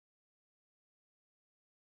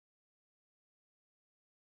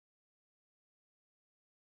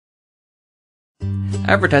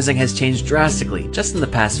Advertising has changed drastically just in the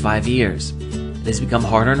past 5 years. It has become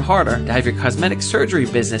harder and harder to have your cosmetic surgery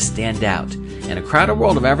business stand out. In a crowded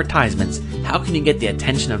world of advertisements, how can you get the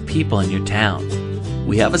attention of people in your town?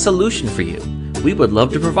 We have a solution for you. We would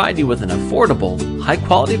love to provide you with an affordable,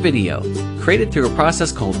 high-quality video created through a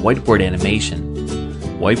process called Whiteboard animation.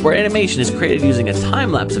 Whiteboard animation is created using a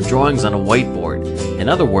time-lapse of drawings on a whiteboard. In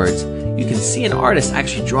other words, you can see an artist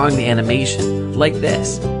actually drawing the animation, like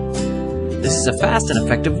this. This is a fast and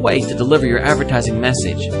effective way to deliver your advertising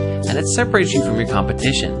message, and it separates you from your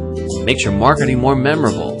competition, makes your marketing more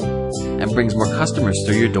memorable, and brings more customers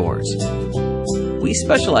through your doors. We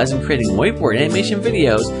specialize in creating whiteboard animation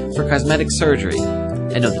videos for cosmetic surgery,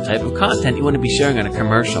 and know the type of content you want to be sharing on a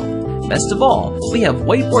commercial. Best of all, we have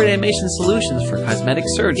whiteboard animation solutions for cosmetic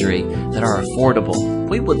surgery that are affordable.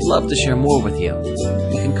 We would love to share more with you.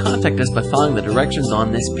 You can contact us by following the directions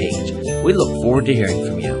on this page. We look forward to hearing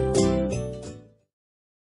from you.